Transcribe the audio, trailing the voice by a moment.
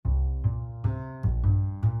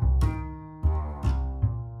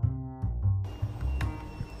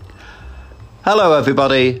Hello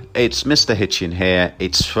everybody, it's Mr. Hitchin here.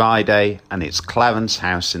 It's Friday and it's Clarence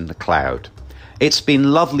House in the Cloud. It's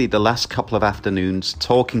been lovely the last couple of afternoons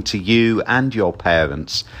talking to you and your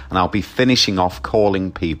parents, and I'll be finishing off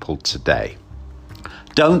calling people today.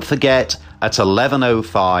 Don't forget, at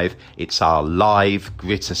 11:05 it's our live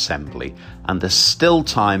grit assembly, and there's still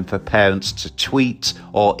time for parents to tweet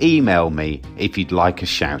or email me if you'd like a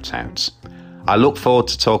shout out. I look forward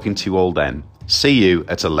to talking to you all then. See you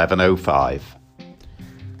at 11:05.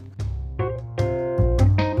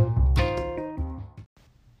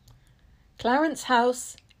 Clarence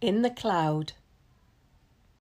House in the Cloud.